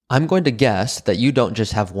I'm going to guess that you don't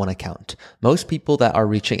just have one account. Most people that are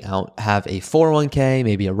reaching out have a 401k,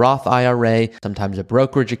 maybe a Roth IRA, sometimes a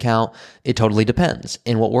brokerage account. It totally depends.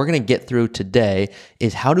 And what we're going to get through today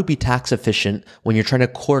is how to be tax efficient when you're trying to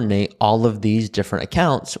coordinate all of these different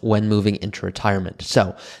accounts when moving into retirement.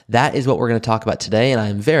 So that is what we're going to talk about today, and I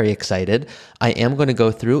am very excited. I am going to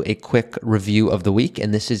go through a quick review of the week,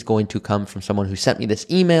 and this is going to come from someone who sent me this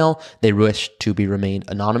email. They wish to be remained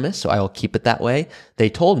anonymous, so I will keep it that way. They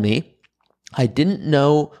told me, I didn't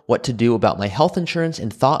know what to do about my health insurance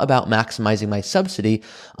and thought about maximizing my subsidy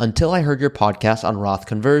until I heard your podcast on Roth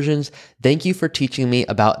conversions. Thank you for teaching me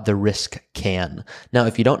about the risk can. Now,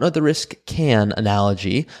 if you don't know the risk can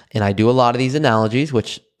analogy, and I do a lot of these analogies,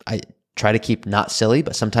 which I try to keep not silly,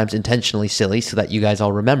 but sometimes intentionally silly so that you guys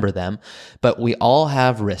all remember them. But we all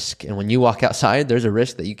have risk. And when you walk outside, there's a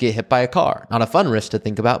risk that you get hit by a car. Not a fun risk to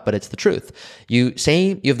think about, but it's the truth. You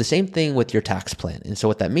have the same thing with your tax plan. And so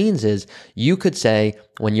what that means is you could say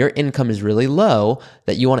when your income is really low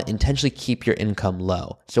that you want to intentionally keep your income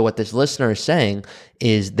low. So what this listener is saying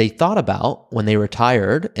is they thought about when they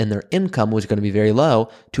retired and their income was going to be very low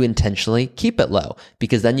to intentionally keep it low,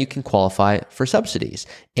 because then you can qualify for subsidies.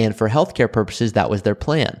 And for healthcare purposes, that was their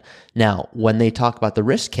plan. Now, when they talk about the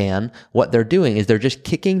risk can, what they're doing is they're just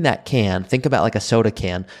kicking that can, think about like a soda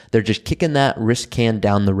can, they're just kicking that risk can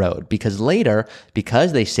down the road, because later,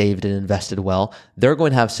 because they saved and invested well, they're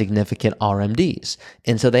going to have significant RMDs.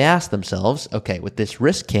 And so they ask themselves, okay, with this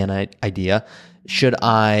risk can idea, should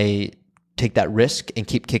I take that risk and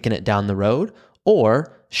keep kicking it down the road?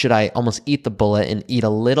 Or should I almost eat the bullet and eat a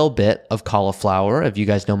little bit of cauliflower, if you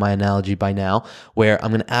guys know my analogy by now, where I'm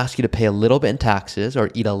going to ask you to pay a little bit in taxes or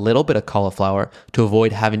eat a little bit of cauliflower to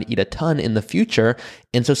avoid having to eat a ton in the future.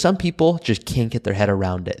 And so some people just can't get their head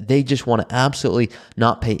around it. They just want to absolutely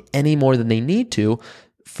not pay any more than they need to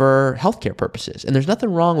for healthcare purposes. And there's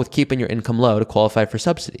nothing wrong with keeping your income low to qualify for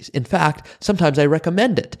subsidies. In fact, sometimes I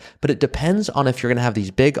recommend it, but it depends on if you're going to have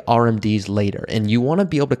these big RMDs later. And you want to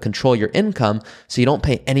be able to control your income so you don't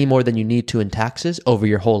pay any more than you need to in taxes over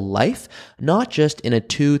your whole life, not just in a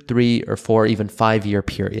 2, 3, or 4, even 5-year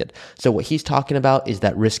period. So what he's talking about is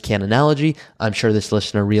that risk can analogy. I'm sure this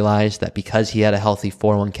listener realized that because he had a healthy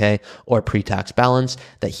 401k or pre-tax balance,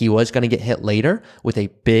 that he was going to get hit later with a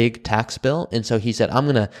big tax bill. And so he said, I'm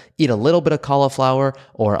going to eat a little bit of cauliflower,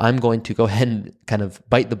 or I'm going to go ahead and kind of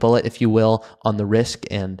bite the bullet, if you will, on the risk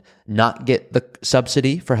and not get the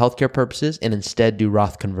subsidy for healthcare purposes and instead do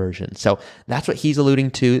Roth conversion. So that's what he's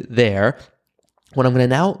alluding to there. What I'm going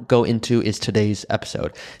to now go into is today's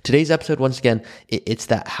episode. Today's episode, once again, it's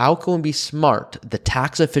that how can we be smart, the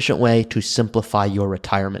tax efficient way to simplify your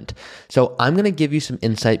retirement. So I'm going to give you some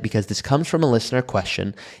insight because this comes from a listener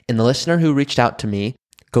question, and the listener who reached out to me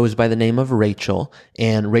goes by the name of Rachel,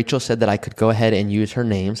 and Rachel said that I could go ahead and use her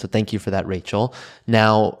name, so thank you for that, Rachel.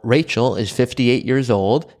 Now, Rachel is 58 years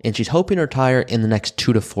old, and she's hoping to retire in the next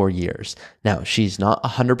 2 to 4 years. Now, she's not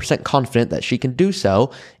 100% confident that she can do so,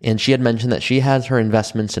 and she had mentioned that she has her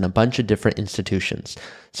investments in a bunch of different institutions.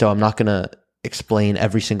 So I'm not going to explain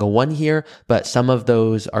every single one here, but some of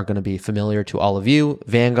those are going to be familiar to all of you: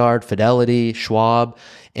 Vanguard, Fidelity, Schwab.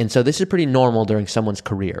 And so this is pretty normal during someone's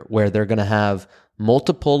career where they're going to have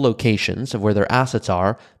multiple locations of where their assets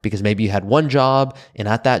are, because maybe you had one job and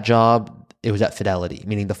at that job, it was at Fidelity,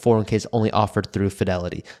 meaning the 401k is only offered through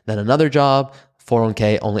Fidelity. Then another job,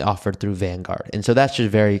 401k only offered through Vanguard. And so that's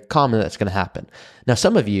just very common that's going to happen. Now,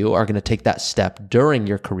 some of you are going to take that step during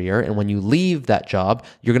your career, and when you leave that job,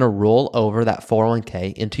 you're going to roll over that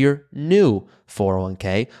 401k into your new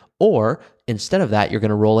 401k, or instead of that, you're going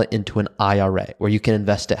to roll it into an IRA where you can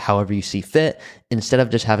invest it however you see fit instead of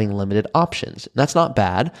just having limited options. That's not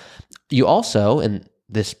bad. You also, and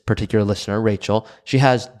this particular listener, Rachel, she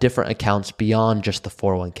has different accounts beyond just the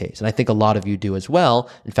 401ks. And I think a lot of you do as well.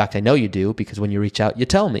 In fact, I know you do, because when you reach out, you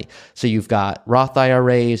tell me. So you've got Roth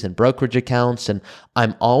IRAs and brokerage accounts. And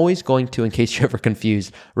I'm always going to, in case you're ever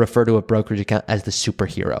confused, refer to a brokerage account as the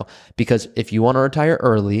superhero. Because if you want to retire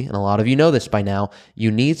early, and a lot of you know this by now,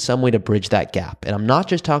 you need some way to bridge that gap. And I'm not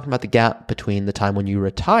just talking about the gap between the time when you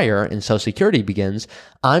retire and Social Security begins.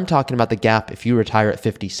 I'm talking about the gap if you retire at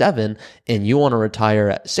 57 and you want to retire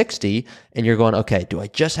at 60, and you're going, okay, do I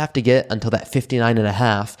just have to get until that 59 and a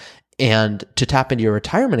half? And to tap into your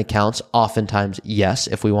retirement accounts, oftentimes, yes,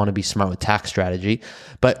 if we want to be smart with tax strategy,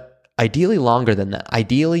 but ideally longer than that.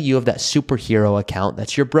 Ideally, you have that superhero account,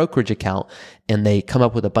 that's your brokerage account, and they come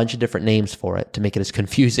up with a bunch of different names for it to make it as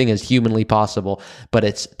confusing as humanly possible, but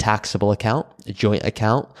it's taxable account, joint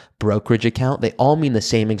account, brokerage account. They all mean the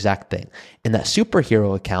same exact thing. And that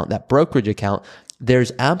superhero account, that brokerage account,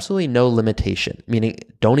 there's absolutely no limitation, meaning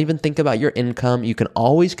don't even think about your income. You can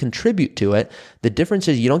always contribute to it. The difference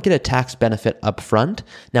is you don't get a tax benefit up front.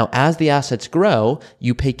 Now, as the assets grow,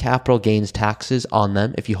 you pay capital gains taxes on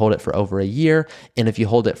them if you hold it for over a year. And if you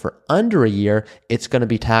hold it for under a year, it's going to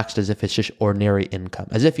be taxed as if it's just ordinary income,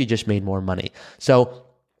 as if you just made more money. So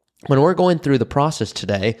when we're going through the process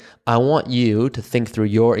today, I want you to think through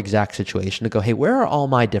your exact situation to go, hey, where are all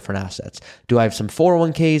my different assets? Do I have some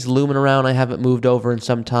 401ks looming around I haven't moved over in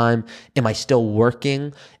some time? Am I still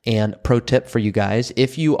working? And pro tip for you guys,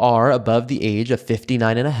 if you are above the age of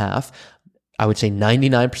 59 and a half, I would say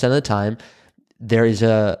 99% of the time, there is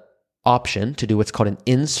a option to do what's called an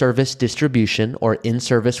in-service distribution or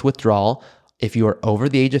in-service withdrawal. If you are over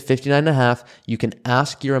the age of 59 and a half, you can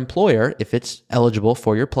ask your employer if it's eligible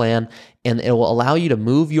for your plan, and it will allow you to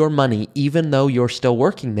move your money, even though you're still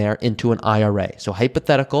working there, into an IRA. So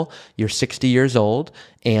hypothetical, you're 60 years old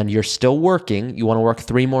and you're still working, you want to work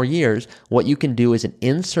 3 more years. What you can do is an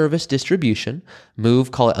in-service distribution,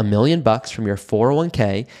 call it $1 million from your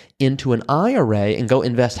 401k into an IRA and go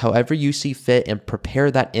invest however you see fit and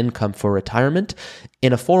prepare that income for retirement.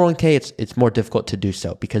 In a 401k, it's more difficult to do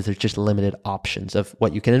so because there's just limited options of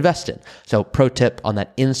what you can invest in. So pro tip on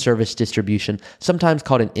that in-service distribution, sometimes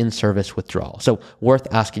called an in-service withdrawal. So worth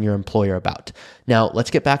asking your employer about. Now,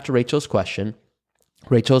 let's get back to Rachel's question.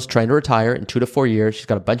 Rachel's trying to retire in 2 to 4 years. She's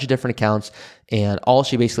got a bunch of different accounts. And all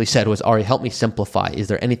she basically said was, Ari, help me simplify. Is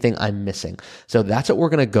there anything I'm missing? So that's what we're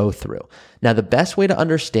going to go through. Now, the best way to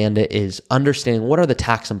understand it is understanding what are the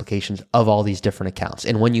tax implications of all these different accounts.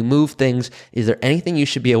 And when you move things, is there anything you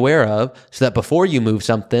should be aware of so that before you move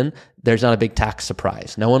something, there's not a big tax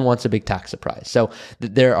surprise. No one wants a big tax surprise. So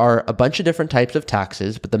there are a bunch of different types of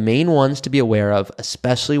taxes, but the main ones to be aware of,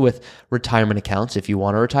 especially with retirement accounts, if you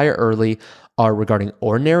want to retire early, are regarding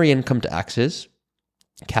ordinary income taxes,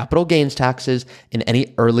 capital gains taxes, and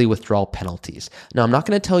any early withdrawal penalties. Now, I'm not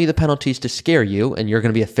going to tell you the penalties to scare you, and you're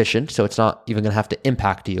going to be efficient, so it's not even going to have to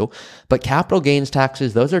impact you. But capital gains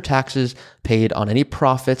taxes, those are taxes paid on any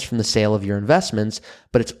profits from the sale of your investments,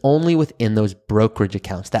 but it's only within those brokerage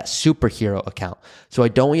accounts, that superhero account. So I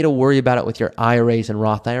don't want you to worry about it with your IRAs and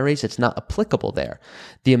Roth IRAs. It's not applicable there.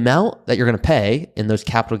 The amount that you're going to pay in those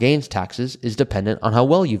capital gains taxes is dependent on how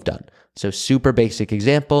well you've done. So super basic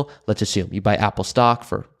example, let's assume you buy Apple stock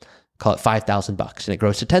for, call it $5,000 and it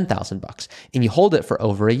grows to $10,000 and you hold it for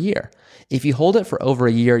over a year. If you hold it for over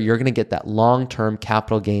a year, you're going to get that long-term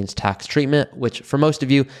capital gains tax treatment, which for most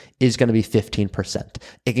of you is going to be 15%.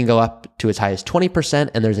 It can go up to as high as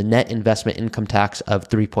 20%, and there's a net investment income tax of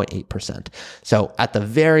 3.8%. So at the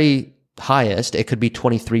very highest, it could be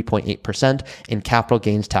 23.8% in capital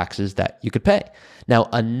gains taxes that you could pay. Now,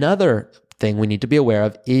 another thing we need to be aware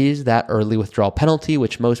of is that early withdrawal penalty,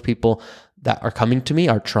 which most people that are coming to me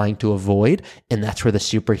are trying to avoid. And that's where the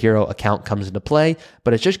superhero account comes into play.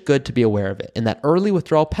 But it's just good to be aware of it. And that early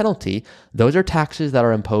withdrawal penalty, those are taxes that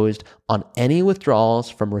are imposed on any withdrawals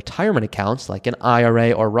from retirement accounts like an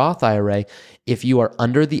IRA or Roth IRA if you are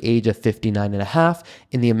under the age of 59 and a half.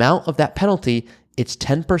 And the amount of that penalty, it's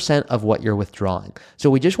 10% of what you're withdrawing. So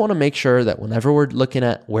we just want to make sure that whenever we're looking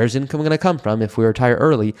at where's income going to come from if we retire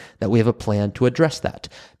early, that we have a plan to address that.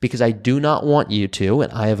 Because I do not want you to,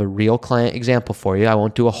 and I have a real client example for you. I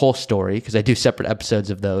won't do a whole story because I do separate episodes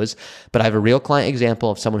of those, but I have a real client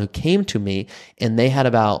example of someone who came to me and they had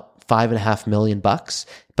about $5.5 million,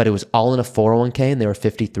 but it was all in a 401k and they were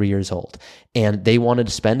 53 years old. And they wanted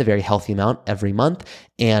to spend a very healthy amount every month.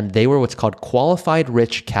 And they were what's called qualified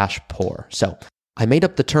rich cash poor. So I made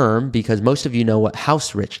up the term because most of you know what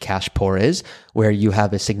house rich cash poor is, where you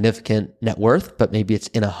have a significant net worth, but maybe it's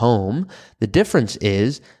in a home. The difference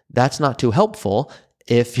is that's not too helpful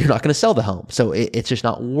if you're not going to sell the home. So it's just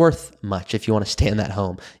not worth much if you want to stay in that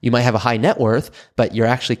home. You might have a high net worth, but you're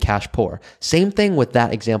actually cash poor. Same thing with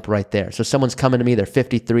that example right there. So someone's coming to me, they're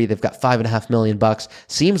 53, they've got $5.5 million,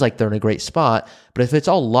 seems like they're in a great spot, but if it's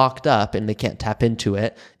all locked up and they can't tap into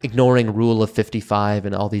it, ignoring rule of 55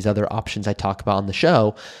 and all these other options I talk about on the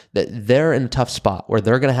show, that they're in a tough spot where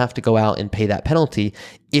they're going to have to go out and pay that penalty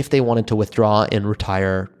if they wanted to withdraw and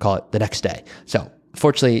retire, call it the next day. So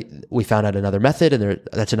fortunately, we found out another method, and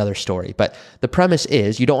that's another story. But the premise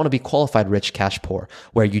is you don't want to be qualified rich cash poor,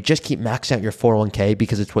 where you just keep maxing out your 401k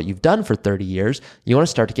because it's what you've done for 30 years. You want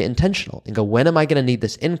to start to get intentional and go, when am I going to need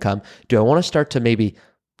this income? Do I want to start to maybe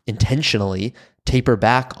intentionally taper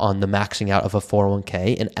back on the maxing out of a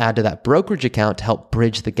 401k and add to that brokerage account to help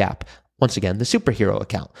bridge the gap? Once again, the superhero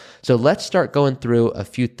account. So let's start going through a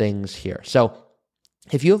few things here. So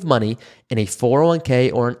if you have money in a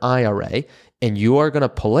 401k or an IRA, and you are going to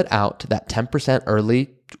pull it out to that 10%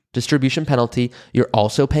 early distribution penalty. You're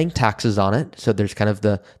also paying taxes on it. So there's kind of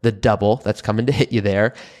the double that's coming to hit you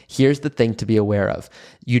there. Here's the thing to be aware of.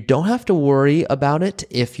 You don't have to worry about it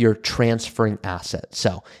if you're transferring assets.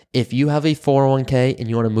 So if you have a 401k and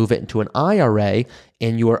you want to move it into an IRA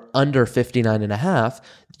and you are under 59 and a half,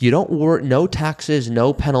 you don't worry, no taxes,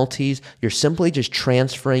 no penalties. You're simply just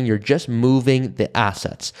transferring, you're just moving the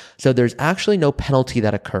assets. So there's actually no penalty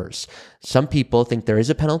that occurs. Some people think there is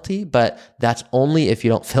a penalty, but that's only if you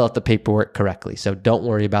don't fill out the paperwork correctly. So don't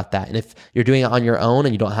worry about that. And if you're doing it on your own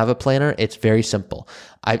and you don't have a planner, it's very simple.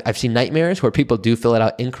 I've seen nightmares where people do fill it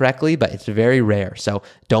out incorrectly, but it's very rare. So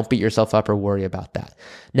don't beat yourself up or worry about that.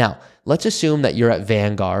 Now, let's assume that you're at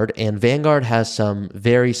Vanguard and Vanguard has some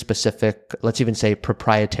very specific, let's even say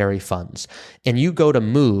proprietary funds. And you go to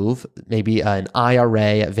move maybe an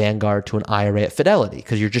IRA at Vanguard to an IRA at Fidelity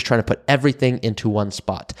because you're just trying to put everything into one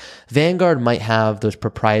spot. Vanguard might have those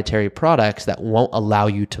proprietary products that won't allow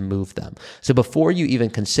you to move them. So before you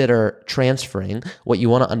even consider transferring, what you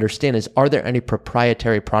want to understand is, are there any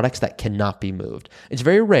proprietary products that cannot be moved? It's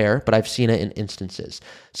very rare, but I've seen it in instances.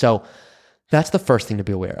 So that's the first thing to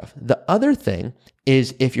be aware of. The other thing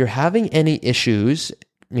is if you're having any issues,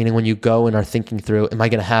 meaning when you go and are thinking through, am I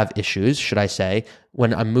going to have issues, should I say,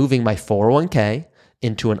 when I'm moving my 401k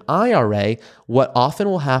into an IRA, what often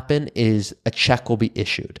will happen is a check will be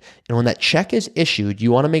issued. And when that check is issued,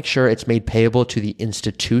 you want to make sure it's made payable to the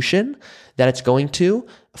institution that it's going to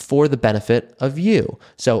for the benefit of you.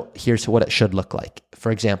 So here's what it should look like.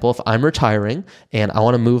 For example, if I'm retiring and I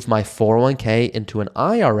want to move my 401k into an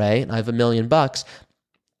IRA and I have $1 million,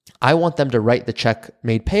 I want them to write the check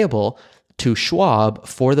made payable to Schwab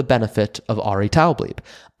for the benefit of Ari Taubleib.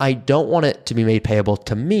 I don't want it to be made payable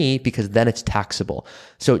to me because then it's taxable.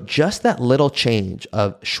 So just that little change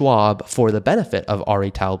of Schwab for the benefit of Ari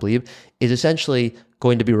Taubleib is essentially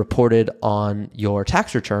going to be reported on your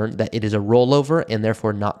tax return that it is a rollover and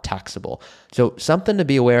therefore not taxable. So something to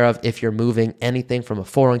be aware of if you're moving anything from a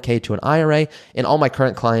 401k to an IRA. And all my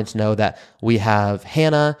current clients know that we have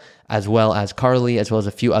Hannah, as well as Carly, as well as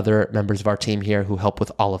a few other members of our team here who help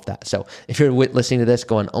with all of that. So if you're listening to this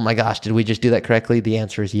going, oh my gosh, did we just do that correctly? The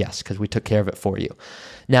answer is yes, because we took care of it for you.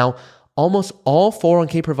 Now, almost all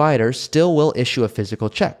 401k providers still will issue a physical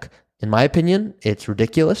check. In my opinion, it's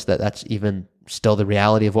ridiculous that that's even still the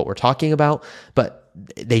reality of what we're talking about, but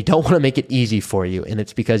they don't want to make it easy for you. And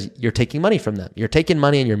it's because you're taking money from them. You're taking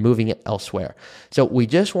money and you're moving it elsewhere. So we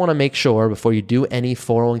just want to make sure before you do any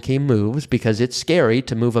 401k moves, because it's scary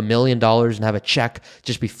to move $1 million and have a check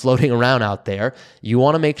just be floating around out there. You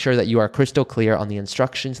want to make sure that you are crystal clear on the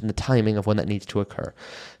instructions and the timing of when that needs to occur.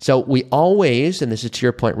 So we always, and this is to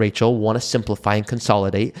your point, Rachel, want to simplify and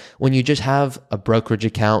consolidate. When you just have a brokerage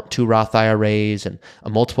account, 2 Roth IRAs and a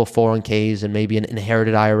multiple 401ks and maybe an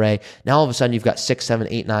inherited IRA, now all of a sudden you've got 6, 7,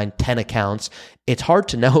 8, 9, 10 accounts. It's hard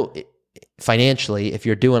to know financially if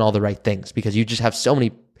you're doing all the right things because you just have so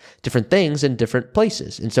many different things in different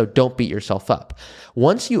places. And so don't beat yourself up.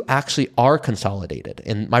 Once you actually are consolidated,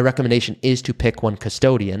 and my recommendation is to pick one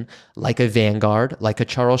custodian, like a Vanguard, like a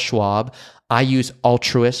Charles Schwab. I use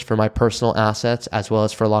Altruist for my personal assets as well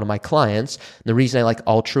as for a lot of my clients. And the reason I like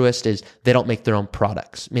Altruist is they don't make their own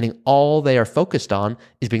products, meaning all they are focused on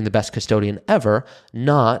is being the best custodian ever,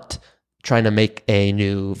 not trying to make a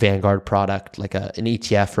new Vanguard product like an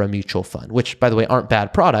ETF or a mutual fund, which, by the way, aren't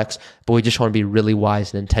bad products, but we just want to be really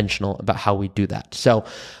wise and intentional about how we do that. So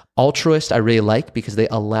Altruist I really like because they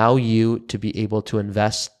allow you to be able to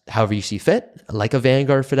invest however you see fit, like a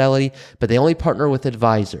Vanguard Fidelity, but they only partner with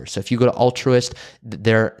advisors. So if you go to Altruist,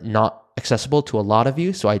 they're not accessible to a lot of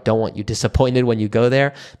you, so I don't want you disappointed when you go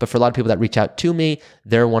there. But for a lot of people that reach out to me,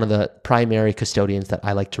 they're one of the primary custodians that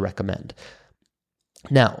I like to recommend.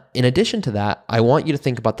 Now, in addition to that, I want you to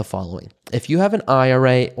think about the following. If you have an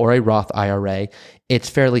IRA or a Roth IRA, it's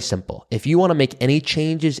fairly simple. If you want to make any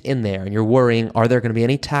changes in there and you're worrying, are there going to be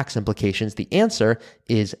any tax implications? The answer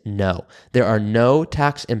is no. There are no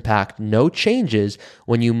tax impact, no changes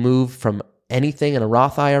when you move from anything in a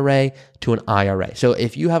Roth IRA to an IRA. So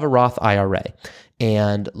if you have a Roth IRA,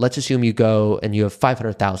 and let's assume you go and you have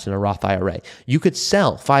 $500,000 in a Roth IRA, you could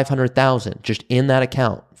sell $500,000 just in that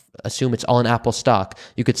account. Assume it's all in Apple stock.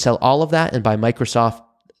 You could sell all of that and buy Microsoft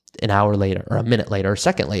an hour later or a minute later or a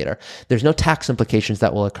second later. There's no tax implications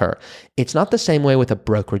that will occur. It's not the same way with a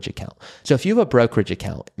brokerage account. So if you have a brokerage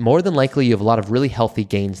account, more than likely you have a lot of really healthy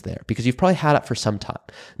gains there because you've probably had it for some time.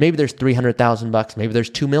 Maybe there's $300,000, maybe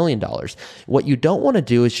there's $2 million. What you don't want to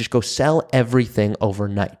do is just go sell everything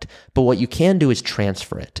overnight. But what you can do is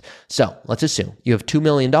transfer it. So let's assume you have $2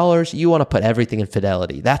 million. You want to put everything in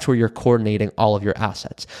Fidelity. That's where you're coordinating all of your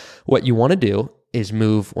assets. What you want to do is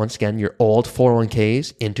move, once again, your old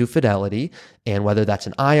 401ks into Fidelity. And whether that's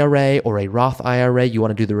an IRA or a Roth IRA, you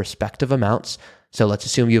want to do the respective amounts. So let's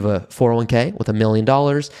assume you have a 401k with $1 million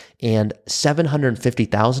and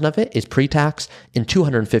 750,000 of it is pre-tax and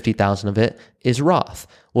 250,000 of it is Roth.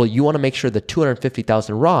 Well, you want to make sure the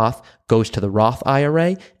 250,000 Roth goes to the Roth IRA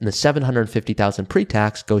and the 750,000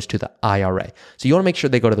 pre-tax goes to the IRA. So you want to make sure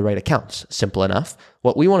they go to the right accounts. Simple enough.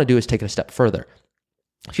 What we want to do is take it a step further.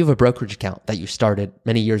 If you have a brokerage account that you started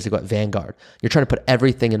many years ago at Vanguard, you're trying to put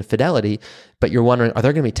everything in Fidelity, but you're wondering, are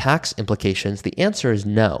there going to be tax implications? The answer is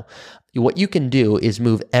no. What you can do is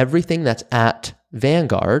move everything that's at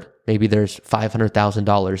Vanguard. Maybe there's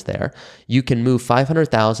 $500,000 there. You can move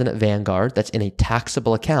 $500,000 at Vanguard that's in a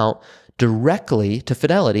taxable account directly to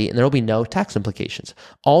Fidelity, and there will be no tax implications.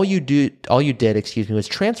 All you did, was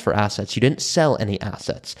transfer assets. You didn't sell any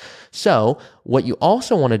assets. So what you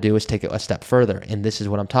also want to do is take it a step further, and this is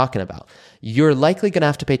what I'm talking about. You're likely going to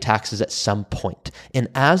have to pay taxes at some point. And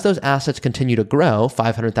as those assets continue to grow,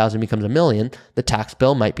 500,000 becomes $1 million, the tax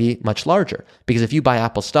bill might be much larger. Because if you buy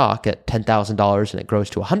Apple stock at $10,000 and it grows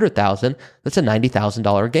to $100,000, that's a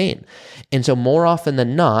 $90,000 gain. And so more often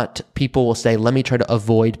than not, people will say, let me try to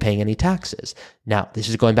avoid paying any taxes. Now, this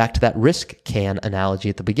is going back to that risk can analogy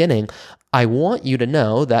at the beginning. I want you to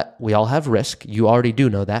know that we all have risk. You already do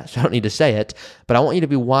know that, so I don't need to say it, but I want you to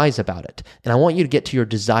be wise about it. And I want you to get to your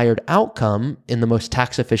desired outcome in the most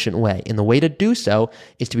tax efficient way. And the way to do so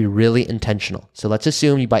is to be really intentional. So let's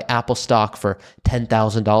assume you buy Apple stock for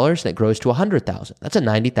 $10,000 and it grows to $100,000. That's a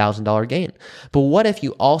 $90,000 gain. But what if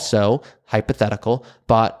you also, hypothetical,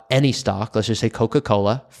 bought any stock, let's just say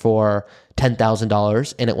Coca-Cola, for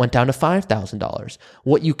 $10,000 and it went down to $5,000.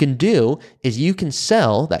 What you can do is you can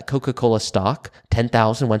sell that Coca-Cola stock,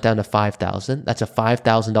 10,000 went down to 5,000. That's a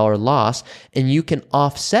 $5,000 loss, and you can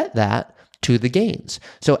offset that to the gains.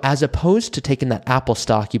 So as opposed to taking that Apple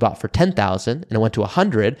stock you bought for 10,000 and it went to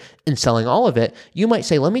 100 and selling all of it, you might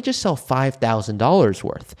say, let me just sell $5,000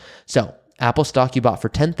 worth. So Apple stock you bought for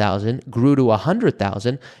 10,000 grew to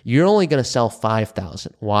 100,000, you're only going to sell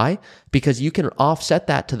 5,000. Why? Because you can offset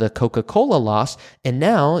that to the Coca-Cola loss, and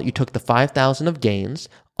now you took the 5,000 of gains,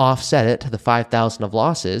 offset it to the 5,000 of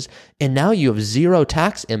losses, and now you have zero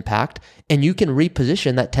tax impact, and you can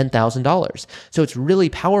reposition that $10,000. So it's really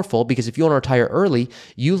powerful because if you want to retire early,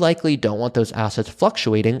 you likely don't want those assets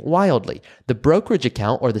fluctuating wildly. The brokerage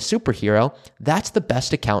account or the superhero, that's the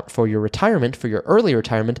best account for your retirement, for your early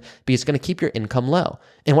retirement, because it's going to keep your income low.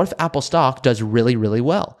 And what if Apple stock does really, really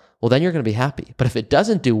well? Well, then you're going to be happy. But if it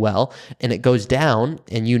doesn't do well and it goes down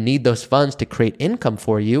and you need those funds to create income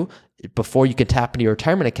for you before you can tap into your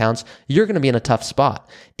retirement accounts, you're going to be in a tough spot.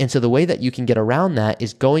 And so the way that you can get around that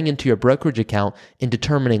is going into your brokerage account and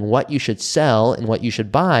determining what you should sell and what you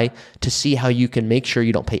should buy to see how you can make sure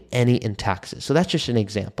you don't pay any in taxes. So that's just an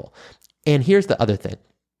example. And here's the other thing.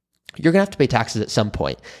 You're going to have to pay taxes at some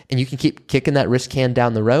point, and you can keep kicking that risk can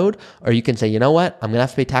down the road, or you can say, you know what, I'm going to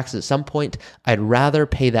have to pay taxes at some point. I'd rather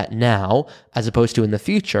pay that now as opposed to in the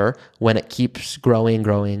future when it keeps growing.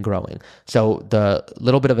 So the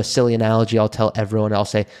little bit of a silly analogy I'll tell everyone, I'll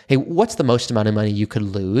say, hey, what's the most amount of money you could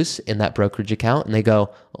lose in that brokerage account? And they go,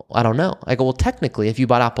 I don't know. I go, well, technically, if you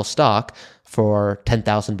bought Apple stock for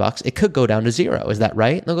 $10,000, it could go down to zero. Is that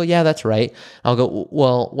right? And they'll go, yeah, that's right. I'll go,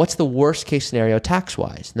 well, what's the worst case scenario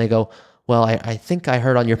tax-wise? And they go, well, I think I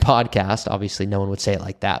heard on your podcast, obviously no one would say it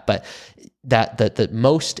like that, but that the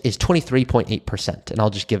most is 23.8%. And I'll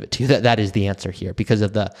just give it to you. That is the answer here because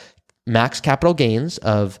of the max capital gains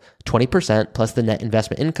of 20% plus the net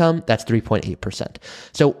investment income, that's 3.8%.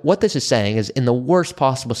 So what this is saying is in the worst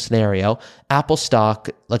possible scenario, Apple stock,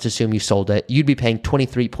 let's assume you sold it, you'd be paying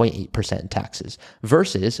 23.8% in taxes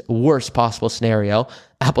versus worst possible scenario,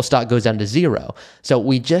 Apple stock goes down to zero. So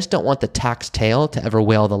we just don't want the tax tail to ever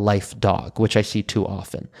whale the life dog, which I see too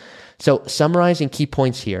often. So summarizing key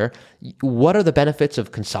points here, what are the benefits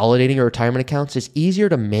of consolidating your retirement accounts? It's easier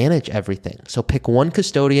to manage everything. So pick one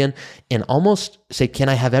custodian and almost say, can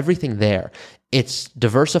I have everything there? It's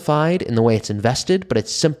diversified in the way it's invested, but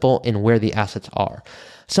it's simple in where the assets are.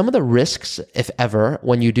 Some of the risks, if ever,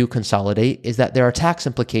 when you do consolidate is that there are tax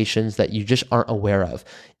implications that you just aren't aware of.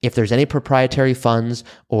 If there's any proprietary funds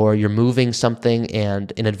or you're moving something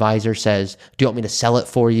and an advisor says, do you want me to sell it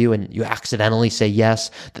for you? And you accidentally say yes,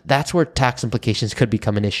 that's where tax implications could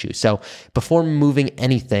become an issue. So before moving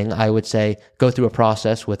anything, I would say go through a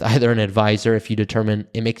process with either an advisor if you determine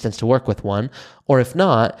it makes sense to work with one, or if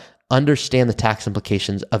not, understand the tax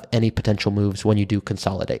implications of any potential moves when you do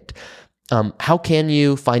consolidate. How can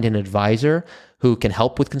you find an advisor who can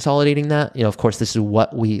help with consolidating that. Of course, this is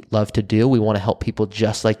what we love to do. We want to help people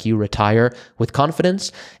just like you retire with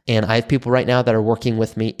confidence. And I have people right now that are working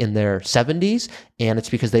with me in their 70s, and it's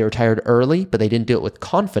because they retired early, but they didn't do it with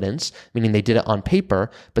confidence, meaning they did it on paper,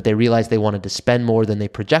 but they realized they wanted to spend more than they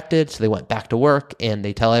projected. So they went back to work, and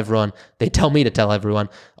they tell me to tell everyone,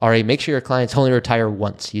 Ari, make sure your clients only retire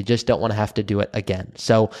once. You just don't want to have to do it again.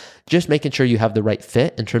 So just making sure you have the right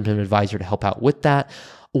fit in terms of an advisor to help out with that.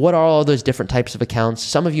 What are all those different types of accounts?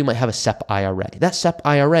 Some of you might have a SEP IRA. That SEP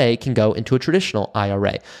IRA can go into a traditional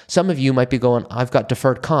IRA. Some of you might be going, I've got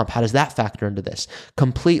deferred comp. How does that factor into this?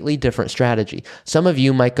 Completely different strategy. Some of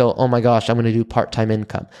you might go, oh my gosh, I'm going to do part-time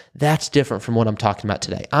income. That's different from what I'm talking about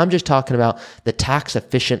today. I'm just talking about the tax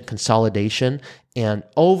efficient consolidation and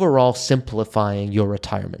overall simplifying your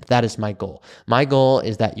retirement. That is my goal. My goal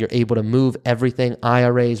is that you're able to move everything,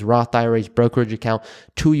 IRAs, Roth IRAs, brokerage account,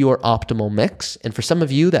 to your optimal mix. And for some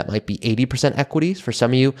of you, that might be 80% equities. For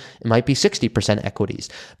some of you, it might be 60% equities.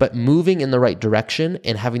 But moving in the right direction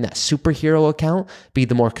and having that superhero account be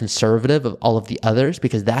the more conservative of all of the others,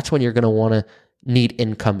 because that's when you're going to want to need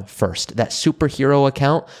income first. That superhero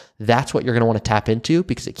account, that's what you're going to want to tap into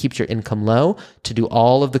because it keeps your income low to do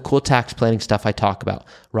all of the cool tax planning stuff I talk about.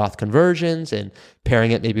 Roth conversions and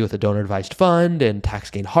pairing it maybe with a donor advised fund and tax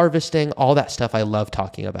gain harvesting, all that stuff I love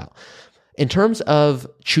talking about. In terms of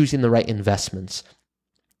choosing the right investments,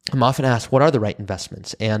 I'm often asked, what are the right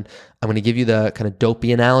investments? And I'm going to give you the kind of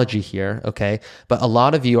dopey analogy here, okay? But a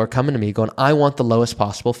lot of you are coming to me going, I want the lowest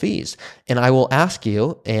possible fees. And I will ask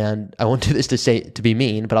you, and I won't do this to be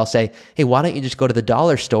mean, but I'll say, hey, why don't you just go to the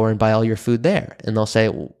dollar store and buy all your food there? And they'll say,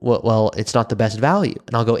 well, it's not the best value.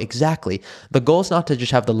 And I'll go, exactly. The goal is not to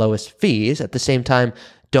just have the lowest fees. At the same time,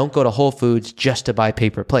 don't go to Whole Foods just to buy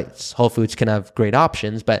paper plates. Whole Foods can have great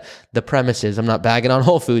options, but the premise is, I'm not bagging on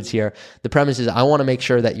Whole Foods here. The premise is I want to make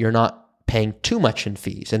sure that you're not paying too much in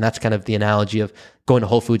fees. And that's kind of the analogy of going to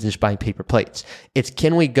Whole Foods and just buying paper plates. It's,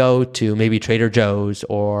 can we go to maybe Trader Joe's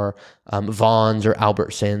or Vons or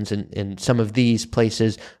Albertsons and some of these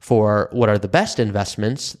places for what are the best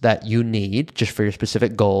investments that you need just for your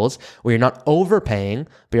specific goals, where you're not overpaying,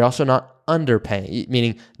 but you're also not underpaying,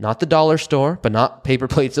 meaning not the dollar store, but not paper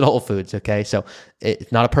plates at Whole Foods, okay? So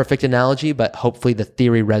it's not a perfect analogy, but hopefully the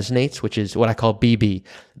theory resonates, which is what I call BB,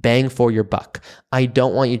 bang for your buck. I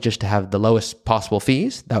don't want you just to have the lowest possible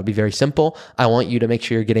fees. That would be very simple. I want you to make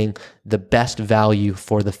sure you're getting the best value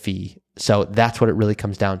for the fee. So that's what it really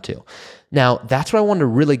comes down to. Now, that's what I wanted to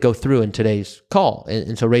really go through in today's call.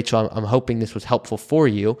 And so, Rachel, I'm hoping this was helpful for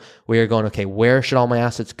you, where you're going, okay, where should all my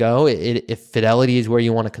assets go? If Fidelity is where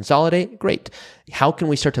you want to consolidate, great. How can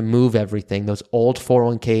we start to move everything, those old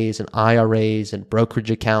 401ks and IRAs and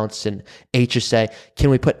brokerage accounts and HSA? Can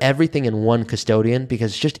we put everything in one custodian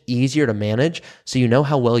because it's just easier to manage so you know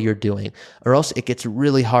how well you're doing, or else it gets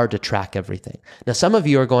really hard to track everything. Now, some of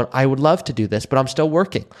you are going, I would love to do this, but I'm still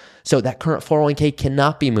working. So that current 401k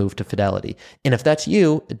cannot be moved to Fidelity. And if that's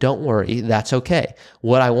you, don't worry, that's okay.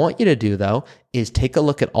 What I want you to do though is take a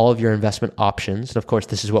look at all of your investment options. And of course,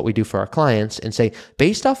 this is what we do for our clients, and say,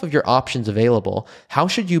 based off of your options available, how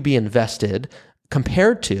should you be invested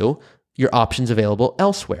compared to your options available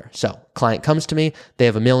elsewhere? So client comes to me, they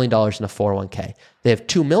have $1 million in a 401k. They have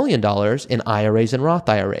 $2 million in IRAs and Roth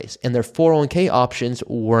IRAs, and their 401k options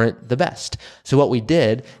weren't the best. So what we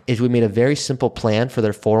did is we made a very simple plan for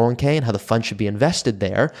their 401k and how the fund should be invested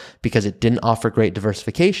there because it didn't offer great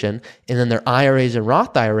diversification. And then their IRAs and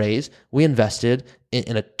Roth IRAs, we invested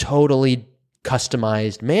in a totally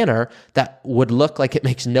customized manner that would look like it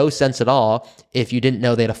makes no sense at all if you didn't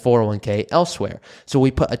know they had a 401k elsewhere. So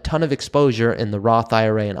we put a ton of exposure in the Roth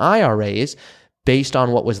IRA and IRAs based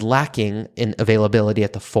on what was lacking in availability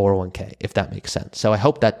at the 401k, if that makes sense. So I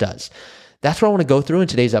hope that does. That's what I want to go through in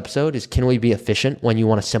today's episode is, can we be efficient when you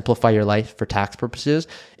want to simplify your life for tax purposes?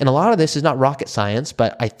 And a lot of this is not rocket science,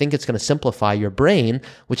 but I think it's going to simplify your brain,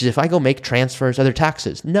 which is, if I go make transfers, are there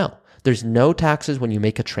taxes? No. There's no taxes when you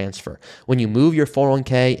make a transfer. When you move your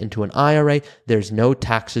 401k into an IRA, there's no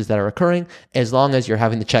taxes that are occurring as long as you're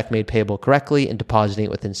having the check made payable correctly and depositing it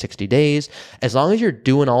within 60 days. As long as you're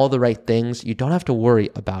doing all the right things, you don't have to worry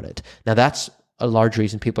about it. Now, that's a large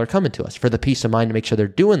reason people are coming to us, for the peace of mind to make sure they're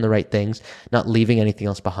doing the right things, not leaving anything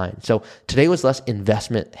else behind. So today was less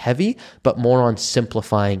investment heavy, but more on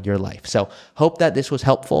simplifying your life. So hope that this was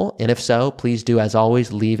helpful. And if so, please do, as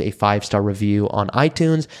always, leave a 5-star review on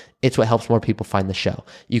iTunes. It's what helps more people find the show.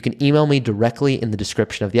 You can email me directly in the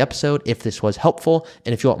description of the episode if this was helpful.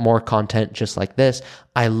 And if you want more content just like this,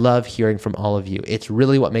 I love hearing from all of you. It's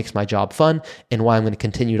really what makes my job fun and why I'm going to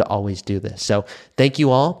continue to always do this. So thank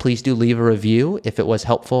you all. Please do leave a review if it was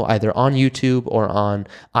helpful, either on YouTube or on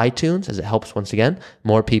iTunes, as it helps, once again,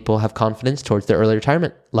 more people have confidence towards their early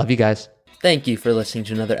retirement. Love you guys. Thank you for listening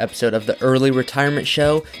to another episode of the Early Retirement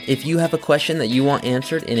Show. If you have a question that you want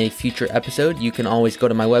answered in a future episode, you can always go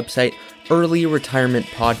to my website,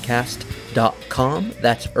 earlyretirementpodcast.com.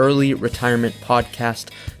 That's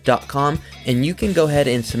earlyretirementpodcast.com. And you can go ahead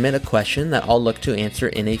and submit a question that I'll look to answer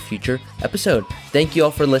in a future episode. Thank you all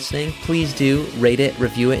for listening. Please do rate it,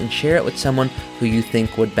 review it, and share it with someone who you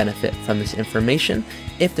think would benefit from this information,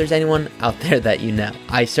 if there's anyone out there that you know.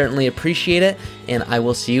 I certainly appreciate it, and I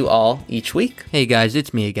will see you all each week. Hey guys,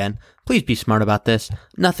 it's me again. Please be smart about this.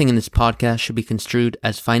 Nothing in this podcast should be construed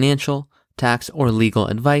as financial, tax, or legal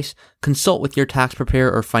advice. Consult with your tax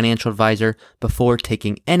preparer or financial advisor before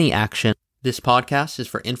taking any action. This podcast is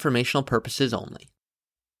for informational purposes only.